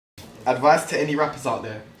Advice to any rappers out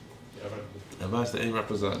there. Advice to any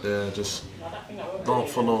rappers out there, just don't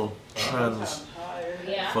follow trends,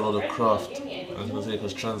 follow the craft. I was gonna say,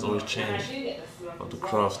 because trends always change, but the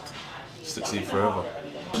craft sticks to you forever.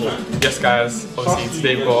 Yes guys, obviously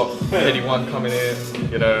today we've got Headie One coming in,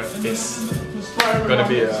 you know, it's gonna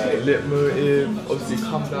be a lit motive, obviously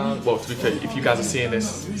come down. Well, to be fair, if you guys are seeing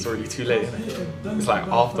this, it's already too late, it's like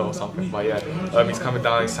after or something, but yeah, he's coming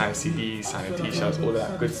down, he's signing CDs, signing t-shirts, all of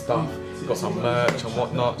that good stuff. He's got some merch and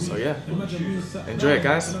whatnot, so yeah, enjoy it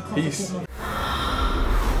guys, peace.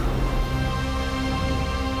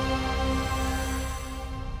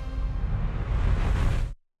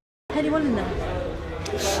 Headie One in there?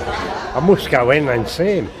 I must go in and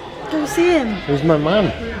see him. Go see him. He's my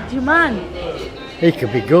man. Your man. He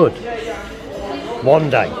could be good. One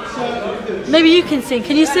day. Maybe you can sing.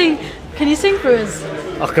 Can you sing? Can you sing for us?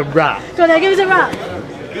 I can rap. Go on, now, give us a rap.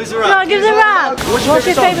 Give us a rap. Come on, give us a rap. What's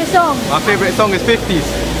your favourite song? My favourite song is 50s.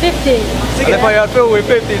 50s. And if I had Phil with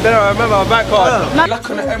 50s, then I remember my back card. Black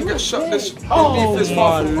on the M get shot this this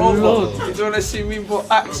far from over. You wanna see me put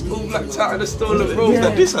axe all blacked out in the store of road?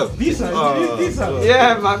 This up.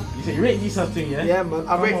 Yeah, man. You rate these thing, yeah? Yeah, man.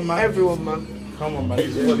 I rate everyone, man. Come on, man.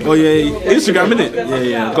 Oh yeah, Instagram innit?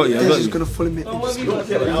 Yeah, got you. They're just gonna follow me.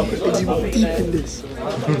 Deep in this.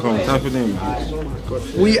 Come on, type it in, man.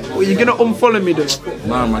 You're gonna unfollow me though?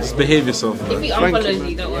 Nah, man, just behave yourself, man. If he unfollows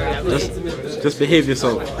you, don't worry. Just behave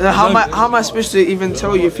yourself. How am I supposed to even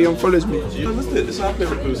tell you if he unfollows me? It's our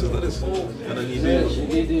favourite process, like this. And then you do.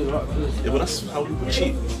 Yeah, but that's how people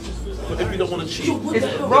cheat. But if you don't want to cheat, it's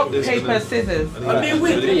rock, paper, scissors.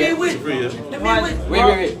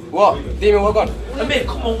 Wait. What? Demon, what gone? Amir,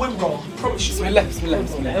 come on, win, bro. Promise you.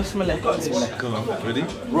 Bismillah. go on. Ready?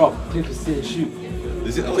 Rock, paper, scissors, shoot.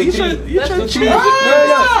 Is it? Oh, you trying to cheat?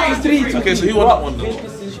 No. Okay, so who won that one though?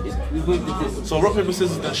 So rock, paper,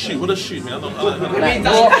 scissors, then shoot. What does shoot mean? I don't know.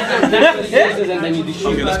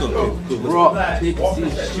 Okay, let's go. Cool. Rock, paper,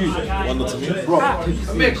 scissors, shoot. 1-0 to me. Rock, paper,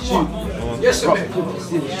 scissors, shoot. Yes, Rock, paper,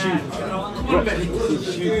 scissors, shoot. Rock, paper,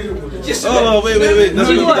 scissors, shoot. Oh, wait. That's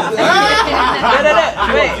good.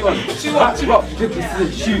 Wait. 2-1. Rock, paper,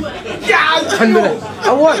 scissors, shoot. Yeah! 10 minutes. I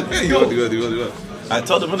won. Go. Alright,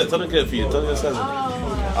 tell them get it for you. Tell them your size.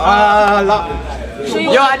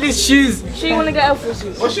 Yo, at least shoes. So you want to get out for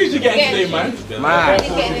shoes? What shoes you getting today, man? Man.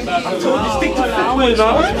 Stick to football,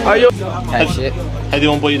 now. Type shit. Headie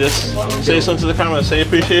One, boy, this. Say something to the camera. Say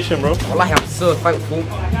appreciation, bro. Wallahi, I'm so thankful.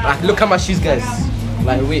 Like, look at my shoes, guys.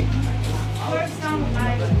 Like, wait.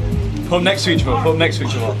 Come next week, bro.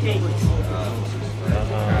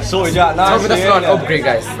 Sorted you out nice. Tell me that's not an upgrade,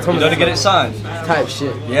 guys. You don't get it signed? Type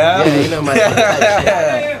shit. Yeah? Yeah, you know my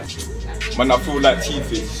type shit. Man, I feel like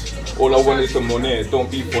teeth. All I want is some money, don't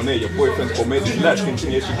be funny. Your boyfriend's for me, this latch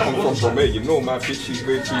continuation come from me. You know my bitch, she's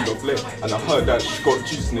way too lovely. And I heard that she got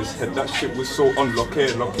juice in his head. That shit was so unlock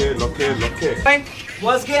here.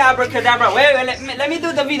 What's good, abracadabra? Wait, let me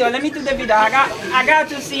do the video. I got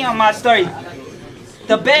to see on my story.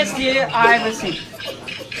 The best year I ever seen.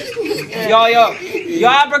 Yo,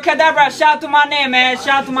 abracadabra, shout to my name, man.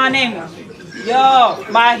 Shout to my name. Yo,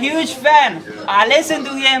 my huge fan. I listen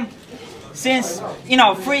to him since,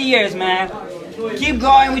 3 years, man. Keep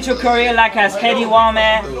going with your career like as Headie One,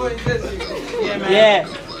 man.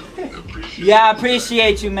 Yeah, I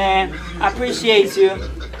appreciate you, man. I appreciate you.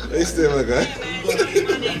 Hey, still, my guy.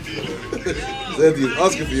 He's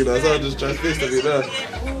asking for you now, so I just try to fix it now.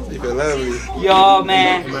 You can lie with me. Yo,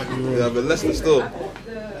 man. Yeah, but Leicester still.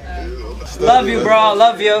 Love you, bro.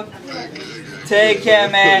 Love you. Take care,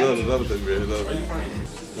 man. Love it, bro.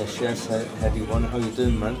 Yes, Headie One. How you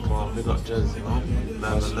doing, man? Well, we got Jersey, man.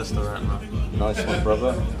 Live in Leicester right now. Nice one,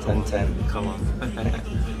 brother. 10-10. Come on.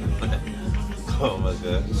 Come on, my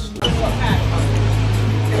guy.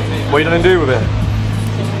 What are you gonna do with it?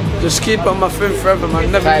 Just keep it on my phone forever, man.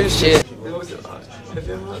 Never lose shit. Have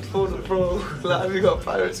you ever had phone, bro? Like, have you got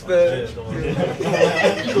Pirates spare? You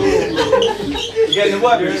getting the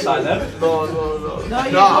work inside then? No,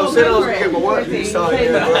 I was saying I was going to get my work inside.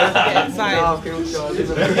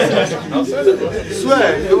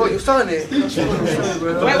 Swear, you're starting it?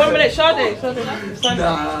 Wait 1 minute, Sade.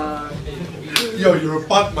 Nah. Yo, you're a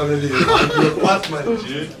Batman, Elliot. You're a Batman,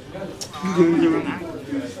 dude.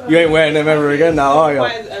 You ain't wearing them ever again now, are you?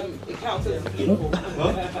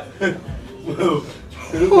 Whoa.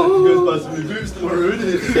 It looks like he goes past me boots tomorrow, isn't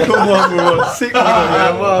it? Come on, bro. Sick, man.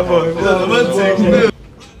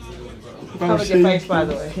 Cover your face, by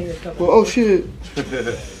the way. Oh shit.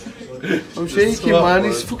 I'm shaking, man.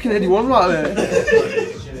 It's fucking Headie One right there.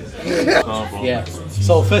 Yeah.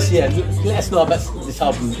 So first, let us know about this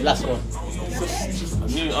album, the last one.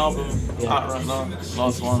 new album out right now.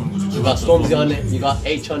 Last one. You got Stormzy on it. You got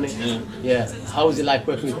H on it. Yeah. Yeah. How was it like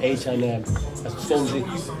working with H and Stormzy?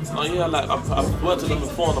 Oh yeah, like I've worked with them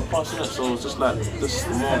before in the past, innit? So it's just like this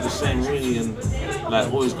more of the same really, and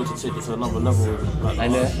like always good to take it to another level. Like,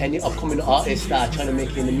 And any upcoming artists that are trying to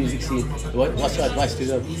make it in the music scene, what's your advice to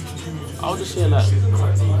them? I would just say like,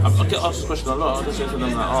 I get asked this question a lot. I just say to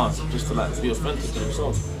them like, just to like be authentic to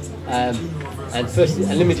themselves. And firstly,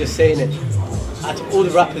 and let me just say it, out of all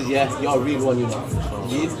the rappers, yeah, you're a real one, you know.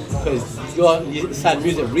 Because you sound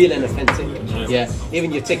music real and authentic. Yeah.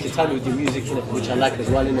 Even you take your time with your music, you know, which I like as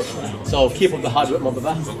well, innit. So keep up the hard work, my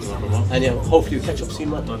brother. And yeah, hopefully we'll catch up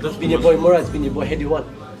soon, man. It's been your boy Murad, it's been your boy Headie One.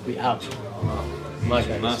 We out. My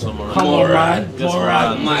guy. Nice one, Murad. Come on,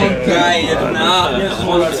 Murad. My guy, you know.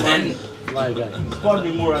 Content. My guy. It's gotta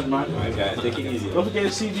be Murad, man. My guy, take it easy. Don't forget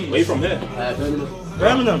your CD. Where you from here?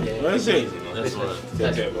 Birmingham. Where is it? That's right.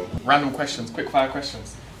 Okay, bro. Random questions, quick fire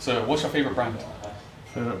questions. So, what's your favourite brand?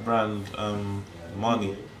 Favorite brand,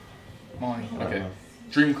 Marnie. Mine. Okay.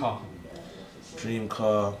 Dream car. Dream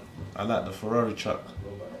car. I like the Ferrari truck.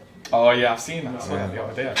 Oh yeah, I've seen that. I saw that the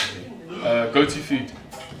other day actually. Go-to food.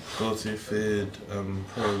 Go-to food,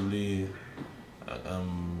 probably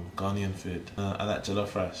Ghanaian food. I like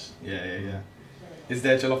jollof rice. Yeah. Is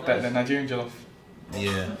there jollof better than Nigerian jollof?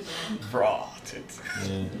 Yeah. Rotted.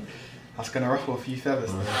 Yeah. That's gonna ruffle a few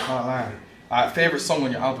feathers. I can't lie. Alright, favourite song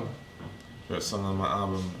on your album? Favorite song on my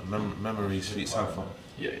album, Memories, Sweet Sappho.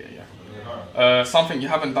 Yeah. Something you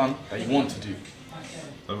haven't done that you want to do?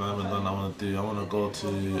 I haven't done. I want to go to.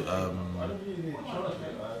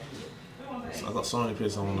 I've got so many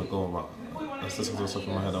places I want to go, but that's just off the top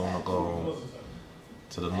of my head. I want to go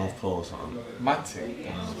to the North Pole or something. Mad thing.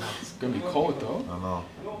 It's gonna be cold though. I know.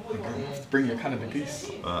 You're gonna have to bring your Canada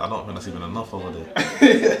Goose. I don't think that's even enough over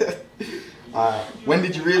there. When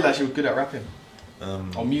did you realise you were good at rapping?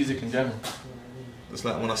 Or music in general? It's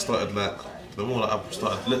like when I started, like, the more that I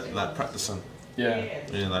started like practicing. Yeah.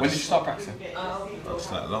 Like when did you start practicing? It's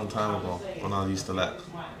like a long time ago. When I used to like,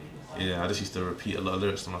 I just used to repeat a lot of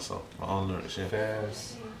lyrics to myself, my own lyrics. Yeah.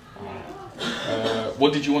 Fairs.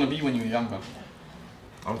 What did you want to be when you were younger?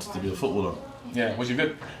 I wanted to be a footballer. Yeah. Was you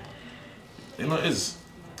good? You know, it is.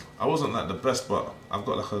 I wasn't like the best, but I've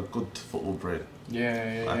got like a good football brain.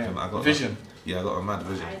 Yeah. I got vision. I got a mad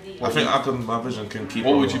vision. I think my vision can keep.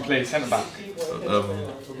 What would you play? Centre back?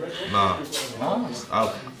 Nah.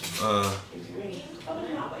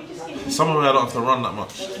 Somewhere where I don't have to run that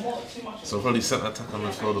much. So probably centre attack on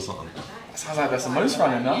midfield or something. Sounds like that's the most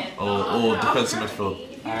running now. Or defensive midfield.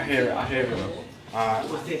 I hear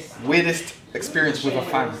it. Weirdest experience with a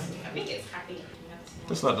fan?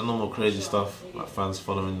 Just like the normal crazy stuff, like fans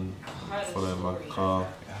following my car.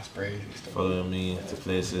 That's crazy. Following me to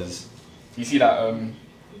places. You see that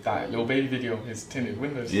little baby video, his tinted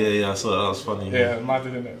windows? Yeah, I saw that. That was funny. Yeah, mad,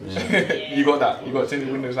 isn't it? Yeah. You got that? You got tinted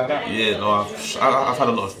windows like that? Yeah, no, I've had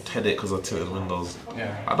a lot of headache because of tinted windows.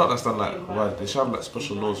 Yeah. I don't understand like why they should have like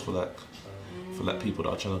special laws for people that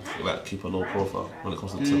are trying to like keep a low profile when it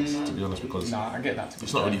comes to tints. To be honest, because I get that.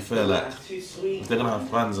 It's not really fair. Like if they're gonna have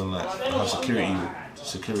fans and like have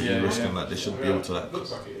security risk and like they should be able to like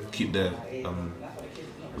keep their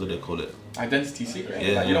what do they call it? Identity secret.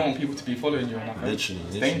 Yeah, You don't want people to be following you or nothing. Literally.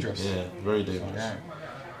 It's dangerous. Yeah, very dangerous. Yeah.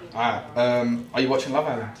 Alright. Are you watching Love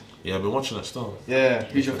Island? Yeah, I've been watching it still. Yeah.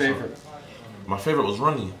 Who's your favourite? My favourite was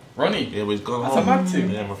Ronnie. Ronnie? Yeah, but he's gone That's home. a mad thing.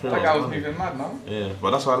 Yeah, my favourite. That guy was moving mad, no? Yeah,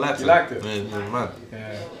 but that's why I liked it. You liked it? Yeah, he was mad.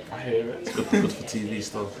 Yeah, I hear it. It's good for TV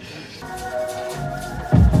stuff.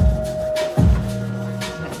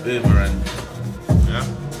 Boomerang. Yeah.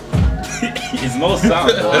 It's no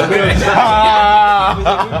sound.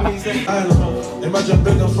 Imagine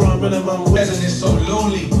bigger from minimum wage and it's so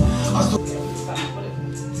lonely.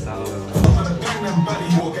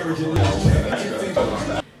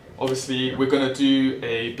 Obviously, we're going to do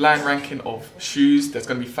a blind ranking of shoes. There's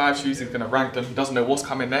going to be 5 shoes. He's going to rank them. He doesn't know what's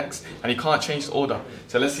coming next. And he can't change the order.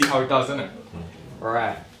 So let's see how he does, innit?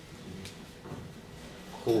 Alright.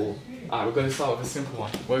 Cool. Alright, we're going to start with a simple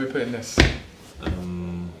one. Where are we putting this?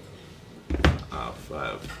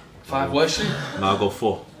 5. 5 worst shoe? No, I'll go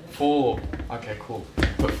 4. 4. Okay, cool.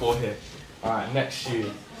 Put 4 here. Alright, next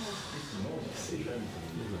shoe. Let's see.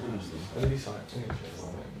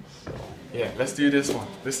 Yeah, let's do this one.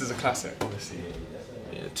 This is a classic, obviously.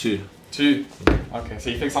 Yeah, 2. 2. Okay, so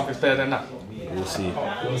you think something's better than that? We'll see.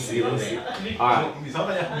 We'll see. Alright.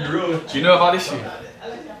 Do you know about this shoe?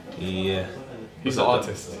 Yeah. Who's the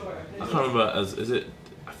artist? I can't remember. Is it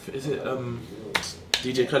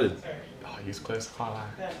DJ Khaled? Oh, he's close. I can't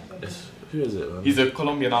lie. Who is it, man? He's a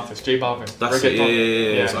Colombian artist, J Balvin. That's it.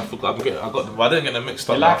 Yeah. So I forgot. I didn't get them mixed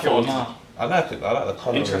up. You like it or not? I like it. I like the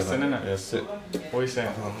colour. Interesting, isn't it? Yeah, sick. What are you saying?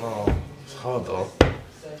 I don't know. It's hard though.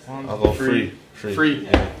 I'll go 3. 3.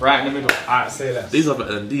 Yeah. Right in the middle. Alright, say that. These are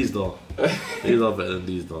better than these though. These are better than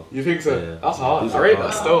these though. You think so? Yeah. That's hard. These I are rate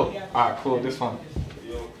hard. that still. Alright, cool. This one.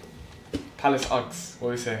 Palace Uggs. What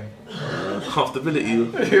are you saying?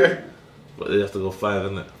 Comfortability. But they have to go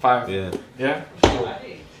 5, innit? 5. Yeah. Yeah? Sure.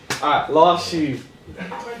 Alright, last shoe.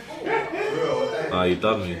 Ah, you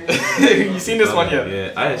done me. You seen this one yet?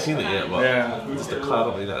 Yeah, I ain't seen it yet, but yeah. Just the colour, I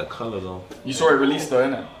don't really like the colour though. You saw it released though,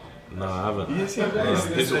 innit? No, I haven't. You didn't see it?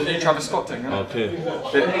 It's the new Travis Scott thing, innit?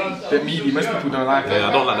 Okay. Bit meaty, most people don't like it. Yeah,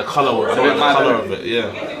 I don't like the colour. I don't like the colour of it, yeah.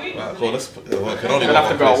 Right, cool, let's put, well, can only You'll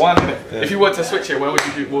have to go at 1, innit? Yeah. If you were to switch it, what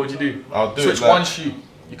would you do? I'll do switch it like, 1 shoe.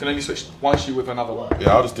 You can only switch 1 shoe with another one.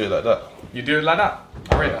 Yeah, I'll just do it like that. You do it like that?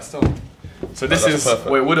 I rate that still. So this is perfect.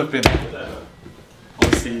 what it would have been.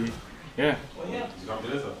 Obviously, yeah.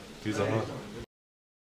 These are hard.